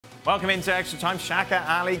Welcome into Extra Time. Shaka,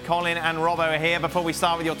 Ali, Colin and Robbo are here. Before we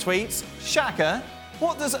start with your tweets, Shaka,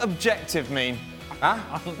 what does objective mean? Huh?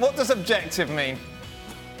 What does objective mean?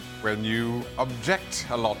 When you object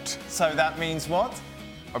a lot. So that means what?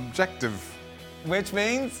 Objective. Which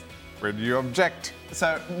means? When you object.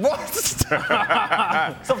 So, what? It's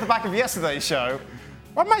off the back of yesterday's show.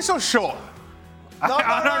 Why am I so short? No.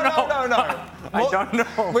 I don't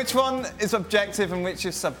know. Which one is objective and which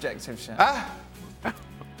is subjective, Shaka?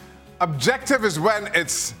 Objective is when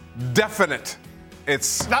it's definite.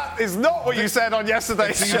 That is not what you said on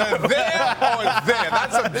yesterday's It's show. either there or it's there.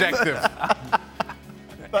 That's objective.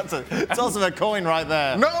 It's also a coin right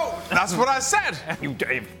there. No, that's what I said. You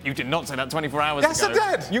did not say that 24 hours Yes, ago.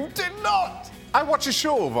 I did. You did not. I watched a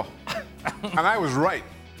show over, and I was right.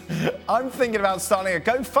 I'm thinking about starting a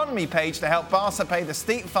GoFundMe page to help Barca pay the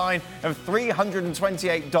steep fine of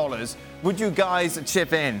 $328. Would you guys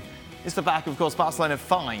chip in? It's the back, of course, Barcelona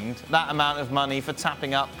fined that amount of money for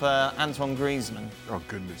tapping up Antoine Griezmann. Oh,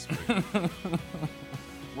 goodness me.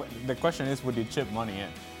 The question is, would you chip money in?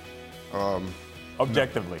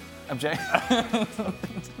 Objectively.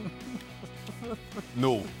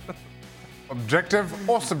 No. Objective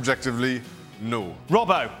or subjectively, no.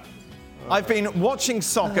 Robbo, I've been watching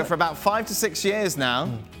soccer for about 5 to 6 years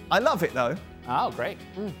now. I love it, though. Oh, great.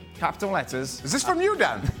 Capital letters. Is this from you,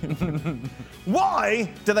 Dan?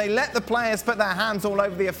 Why do they let the players put their hands all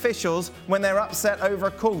over the officials when they're upset over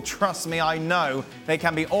a call? Trust me, I know they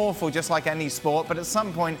can be awful just like any sport, but at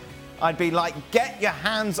some point I'd be like, get your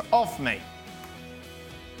hands off me.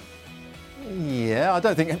 Yeah, I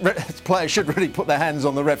don't think players should really put their hands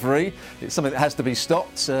on the referee. It's something that has to be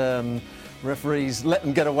stopped. Referees let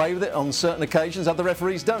them get away with it on certain occasions. Other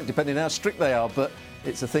referees don't, depending on how strict they are. But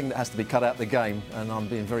it's a thing that has to be cut out the game, and I'm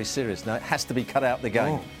being very serious now. It has to be cut out the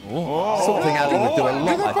game. Sort of thing Ali would do a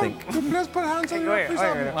lot, I think. Do players put hands on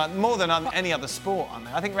Well, more than on any other sport, aren't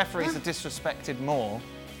they? I think referees are disrespected more.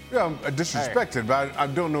 Yeah, I'm disrespected, but I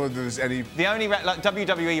don't know if there's any... The only like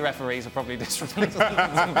WWE referees are probably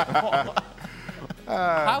disrespected.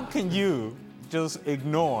 How can you just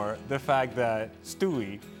ignore the fact that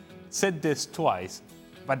Stewie said this twice,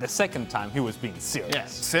 but the second time he was being serious?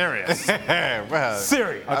 Yes, serious. well,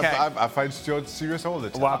 Serious. Okay. I find Stuart serious all the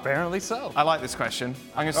time. Well, apparently so. I like this question.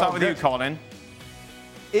 I'm going to start with you, good. Colin.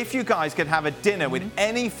 If you guys could have a dinner with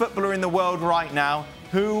any footballer in the world right now,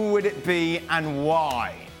 who would it be and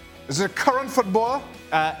why? Is it a current footballer?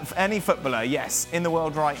 Any footballer, yes, in the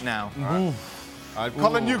world right now.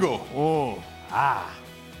 Colin, you go.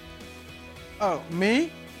 Oh,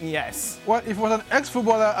 me? Yes. Well, if it was an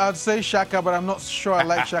ex-footballer, I'd say Shaka, but I'm not sure I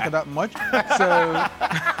like Shaka that much. So,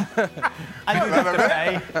 And you have to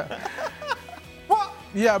pay.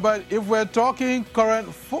 yeah, but if we're talking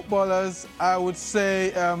current footballers, I would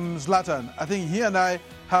say Zlatan. I think he and I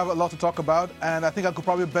have a lot to talk about, and I think I could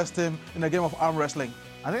probably best him in a game of arm wrestling.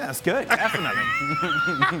 I think that's good,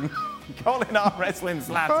 definitely. Colin arm wrestling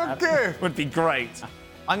Zlatan would be great.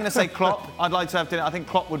 I'm going to say Klopp. I'd like to have dinner. I think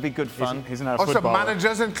Klopp would be good fun. He's not a Also, footballer.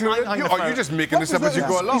 managers included? I'm Or gonna are you throw- just making this up as you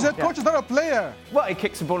go along? He's a coach, he's not a player. Well, he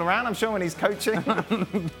kicks the ball around, I'm sure, when he's coaching.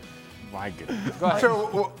 My goodness.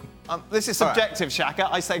 So, This is subjective, Shaka.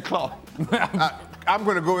 I say Klopp. I'm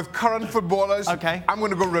going to go with current footballers. Okay. I'm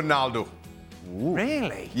going to go Ronaldo.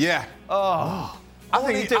 Really? Yeah. All I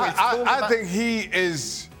he think, do is talk I about- think he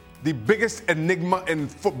is the biggest enigma in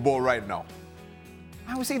football right now.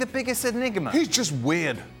 How is he the biggest enigma? He's just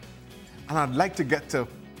weird. And I'd like to get to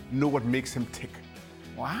know what makes him tick.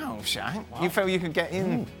 Wow, Shaq. You feel you could get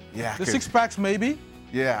in? Yeah, The six-packs, maybe.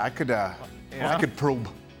 Yeah, I could probe.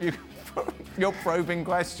 You're probing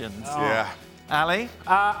questions. Yeah. Ali?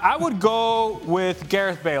 I would go with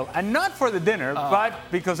Gareth Bale, and not for the dinner, but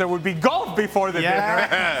because there would be golf before the dinner.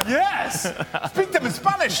 Yes. Speak them in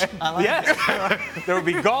Spanish. Yes. There would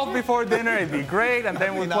be golf before dinner. It'd be great, and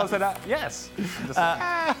then we'll close it out. Yes.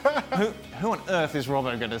 Who on earth is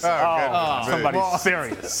Robbo going to say? Somebody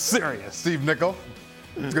serious. Steve Nicol.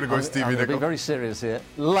 It's going to go with Stevie I'm going to be Nicol. very serious here.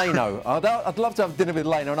 Leno. I'd love to have dinner with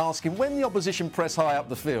Leno and ask him, when the opposition press high up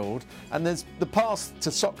the field and there's the pass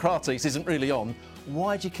to Socrates isn't really on,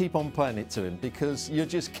 why do you keep on playing it to him? Because you're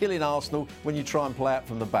just killing Arsenal when you try and play out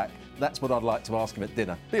from the back. That's what I'd like to ask him at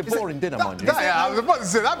dinner. Be a boring dinner, mind you. I was about to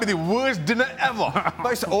say, that'd be the worst dinner ever.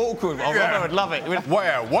 Most awkward one. Robbo would love it.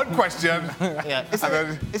 Well, one question. Yeah.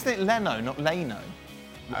 Isn't it Leno, not Leno?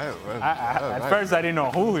 At first, I didn't know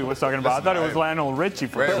who he was talking about. I thought it was Lionel Richie.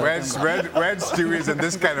 When Stewie is in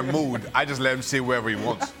this kind of mood, I just let him say wherever he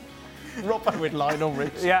wants. Robbo with Lionel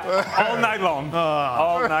Richie. Yeah, all night long.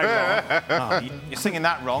 All night long. You're singing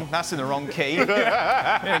that wrong. That's in the wrong key.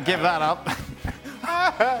 Yeah, give that up.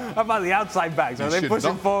 How about the outside backs? Are they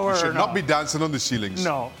pushing forward You should or not be dancing on the ceilings.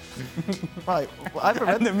 No. Right.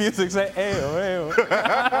 And the music say, ayo,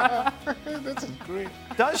 ayo. This is great.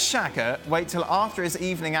 Does Shaka wait till after his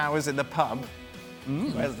evening hours in the pub?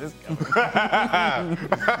 Where's this going?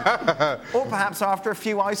 Or perhaps after a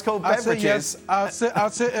few ice-cold beverages. I'd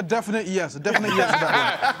say a definite yes. A definite yes to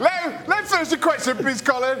that one. Let's finish the question, please,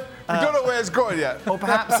 Colin. We don't know where it's going yet. Or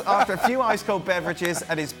perhaps after a few ice-cold beverages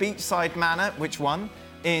at his beachside manor, which one?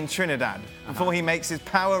 In Trinidad, before he makes his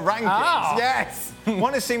power rankings. Oh. Yes!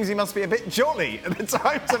 One assumes he must be a bit jolly at the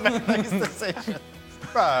time to make these decisions.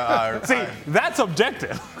 See, that's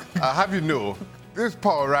objective. Have you know, these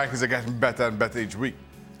power rankings are getting better and better each week.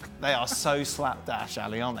 They are so slapdash,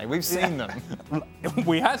 Ali, aren't they? We've seen them.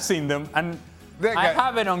 We have seen them, and They I get-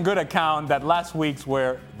 have it on good account that last week's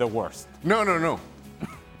were the worst. No. You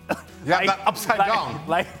have that upside down.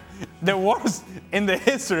 Like the worst in the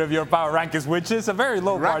history of your power rankings, which is a very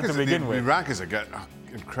low bar to begin The with. rankings are getting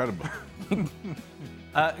incredible.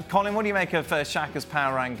 Colin, what do you make of Shaka's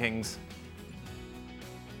power rankings?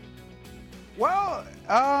 Well,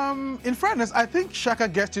 in fairness, I think Shaka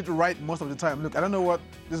gets it right most of the time. Look, I don't know what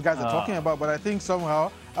these guys are talking about, but I think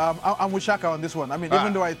somehow I'm with Shaka on this one. I mean,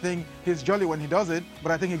 even though I think he's jolly when he does it,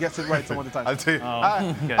 but I think he gets it right some of the time. I'll tell you.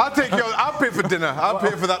 I'll take yours. I'll pay for dinner. I'll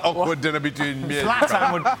pay for that awkward dinner between me and you.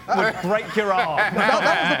 Zlatan would break your arm. That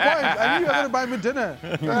was the point. I knew you were going to buy me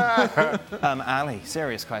dinner. Ali,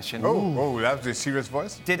 serious question. Oh, that's a serious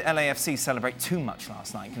voice? Did LAFC celebrate too much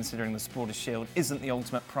last night, considering the Supporters' Shield isn't the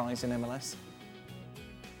ultimate prize in MLS?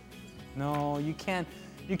 No, you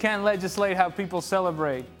can't legislate how people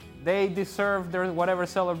celebrate. They deserve their whatever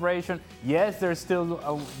celebration. Yes, there's still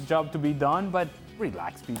a job to be done, but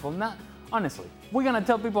relax, people. Not honestly. We're gonna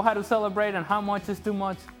tell people how to celebrate and how much is too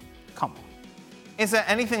much. Come on. Is there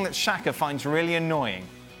anything that Shaka finds really annoying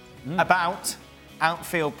about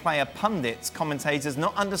outfield player pundits, commentators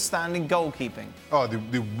not understanding goalkeeping? Oh,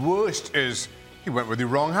 the worst is he went with the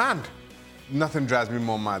wrong hand. Nothing drives me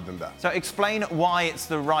more mad than that. So explain why it's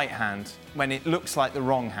the right hand when it looks like the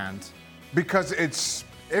wrong hand. Because it's,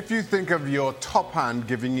 if you think of your top hand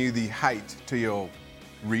giving you the height to your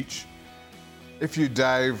reach, if you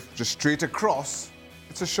dive just straight across,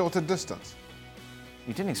 it's a shorter distance.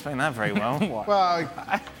 You didn't explain that very well. Well,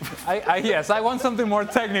 Yes, I want something more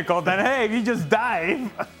technical than hey, if you just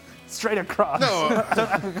dive straight across. no,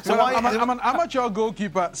 So I'm an amateur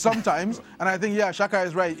goalkeeper sometimes, and I think Shaka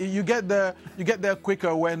is right. You get there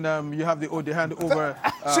quicker when you have the hand over.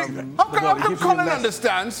 see, how come Colin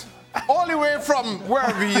understands all the way from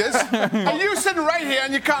wherever he is, and you sitting right here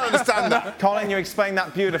and you can't understand that? Colin, you explained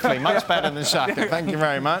that beautifully. Much better than Shaka. Thank you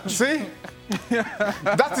very much. See?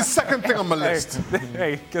 That's the second thing on my list.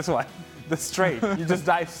 Hey, guess what? The straight. You just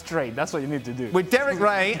dive straight. That's what you need to do. With Derek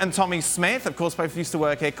Ray and Tommy Smith, of course, both used to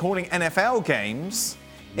work here, calling NFL games,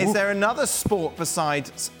 is there another sport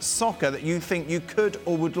besides soccer that you think you could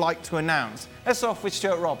or would like to announce? Let's start off with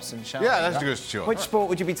Stewart Robson, shall we? Yeah, let's do it, sure. Which sport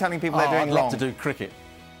would you be telling people they're I'd doing love wrong? to do cricket.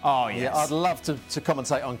 Oh, yes. Yeah, I'd love to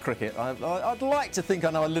commentate on cricket. I'd like to think I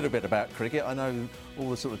know a little bit about cricket. I know all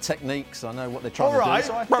the sort of techniques. I know what they're trying All right. to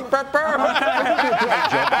do. So I think it would be a great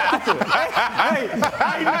job.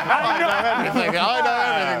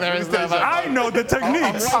 I know the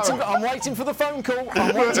techniques. I'm waiting for the phone call.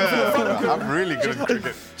 I'm waiting for the phone call. I'm really good at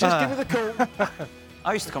cricket. Just give me the call.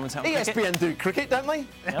 I used to commentate on cricket. ESPN do cricket, don't they?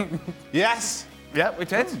 Yes. Yeah, we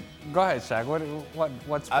did. Go ahead, Shaq.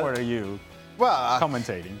 What sport are you Well,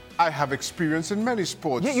 commentating? I have experience in many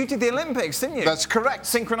sports. Yeah, you did the Olympics, didn't you? That's correct.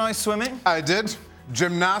 Synchronized swimming? I did.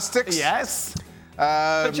 Gymnastics. Yes.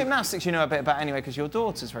 But gymnastics you know a bit about anyway because your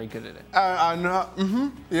daughter's very good at it. I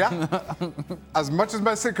know. Yeah. As much as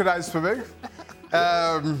my synchronized swimming.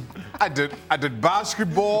 I did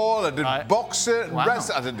basketball. I did boxing. Wow.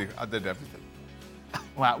 Wrestling. I did everything.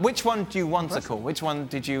 Wow. Which one do you want to call? Which one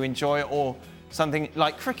did you enjoy or something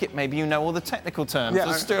like cricket? Maybe you know all the technical terms. Yeah,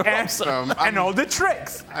 of Stewart Robson. And all the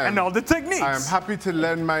tricks and all the techniques. I am happy to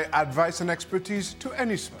lend my advice and expertise to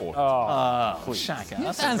any sport. Oh, Shaka.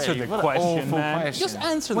 Just That's a answer really- the what an question, awful man. question. Just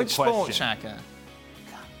answer the Which sport, question. Shaka?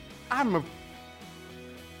 I'm a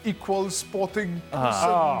equal sporting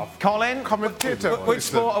person. Colin? Commentator. Which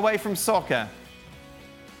sport away from soccer?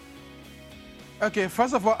 Okay,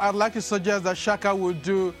 first of all, I'd like to suggest that Shaka would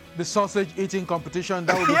do the sausage eating competition.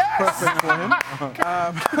 That would be Yes! perfect for him.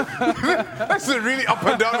 That's a really up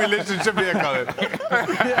and down relationship here, Colin.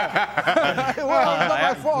 Well, it's not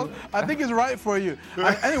my fault. I think it's right for you.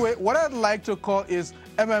 Anyway, what I'd like to call is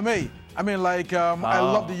MMA. I mean, like, I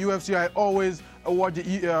love the UFC. I always watch the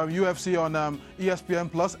UFC on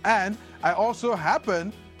ESPN Plus, and I also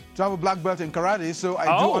happen to have a black belt in karate, so I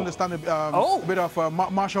do understand a bit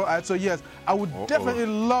of martial arts. So yes, I would definitely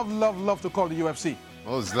love to call the UFC.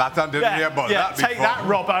 Oh, Zlatan didn't hear about that before. Take that,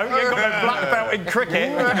 Robbo. You've got a black belt in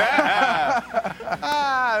cricket.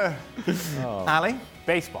 Ali?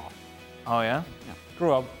 Baseball. Oh, yeah?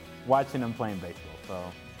 Grew up watching and playing baseball, so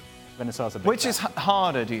Venezuela's a big Which fan. is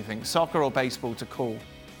harder, do you think, soccer or baseball to call?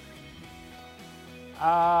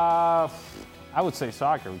 I would say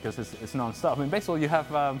soccer because it's non-stop. I mean, baseball you have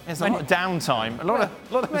There's a lot of downtime, a lot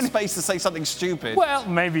of space to say something stupid. Well,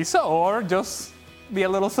 maybe so, or just be a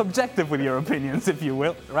little subjective with your opinions, if you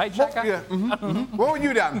will. Right, Shaka? Yeah. What were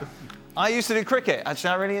you, Dan? I used to do cricket. Actually,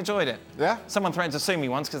 I really enjoyed it. Yeah? Someone threatened to sue me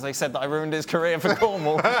once because they said that I ruined his career for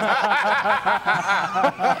Cornwall.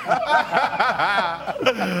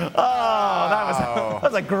 That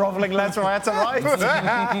was a grovelling letter I had to write.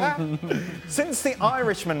 Since the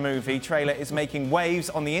Irishman movie trailer is making waves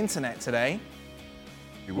on the internet today,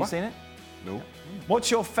 you seen it? No.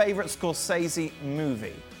 What's your favourite Scorsese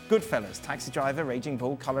movie? Goodfellas, Taxi Driver, Raging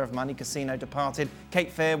Bull, Colour of Money, Casino, Departed,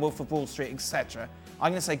 Cape Fear, Wolf of Wall Street, etc.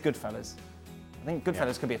 I'm going to say Goodfellas. I think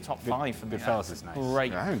Goodfellas could be a top 5 for me. Goodfellas is nice.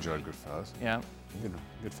 Great. Yeah, I enjoyed Goodfellas. Yeah.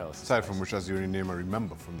 Goodfellas. Aside from which, that's the only name I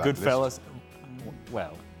remember from that Goodfellas. list.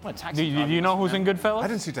 Well, Taxi do Driver you know was- who's in Goodfellas? I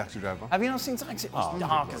didn't see Taxi Driver. Have you not seen Taxi? It's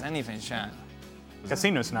dark as anything, Shan.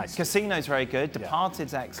 Casino's nice. Casino's very good.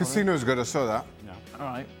 Departed's excellent. Casino's good, I saw that. All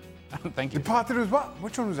right. Thank you. Departed was what?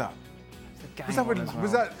 Which one was that? Gang Was that, one with, as well.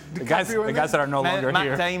 was that The guys that are no longer Matt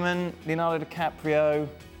here. Damon, Leonardo DiCaprio.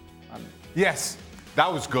 Yes,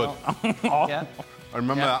 that was good. Yeah. I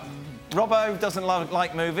remember Yeah. that. Robbo doesn't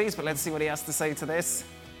like movies, but let's see what he has to say to this.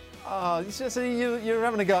 You're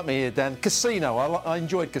having a go at me here, Dan. Casino. I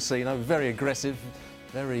enjoyed Casino. Very aggressive,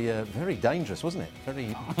 very dangerous, wasn't it?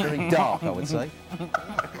 Very dark, I would say.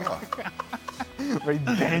 Very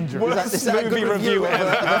dangerous. Is that a good review of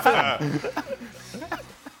a film?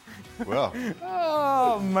 Well,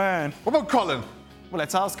 Oh, man. what about Colin? Well,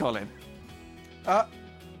 let's ask Colin.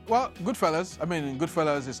 Well, Goodfellas. I mean,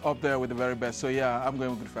 Goodfellas is up there with the very best. So yeah, I'm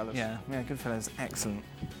going with Goodfellas. Yeah, Goodfellas, excellent.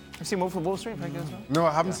 Have you seen Wolf of Wall Street? Very good as well. No,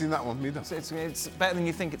 I haven't seen that one either. It's better than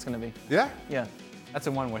you think it's going to be. Yeah? Yeah. That's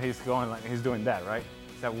the one where he's going like he's doing that, right?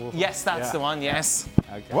 Is that Wolf? Yes, that's Yeah. the one. Yes.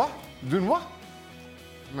 Okay. What? Doing what?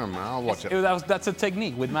 No, man, I'll watch it. That's a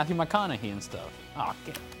technique with Matthew McConaughey and stuff. Oh,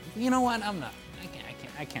 you know what?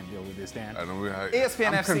 I can't deal with this, Dan. I don't know.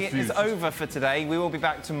 ESPNFC is over for today. We will be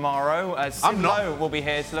back tomorrow. I'm not. Simlo will be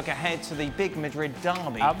here to look ahead to the big Madrid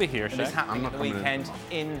derby. I'll be here, That is Shaq. happening I'm at not the coming in. weekend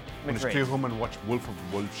in I'm gonna stay Madrid. home and watch Wolf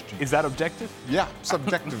of Wall Street. Is that objective? Yeah,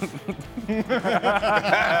 subjective.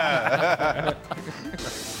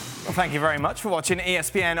 Well, thank you very much for watching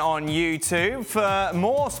ESPN on YouTube. For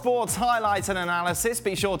more sports highlights and analysis,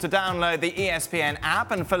 be sure to download the ESPN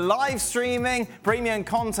app. And for live streaming, premium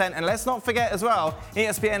content, and let's not forget as well,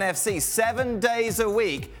 ESPNFC 7 days a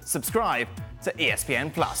week. Subscribe to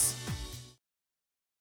ESPN Plus.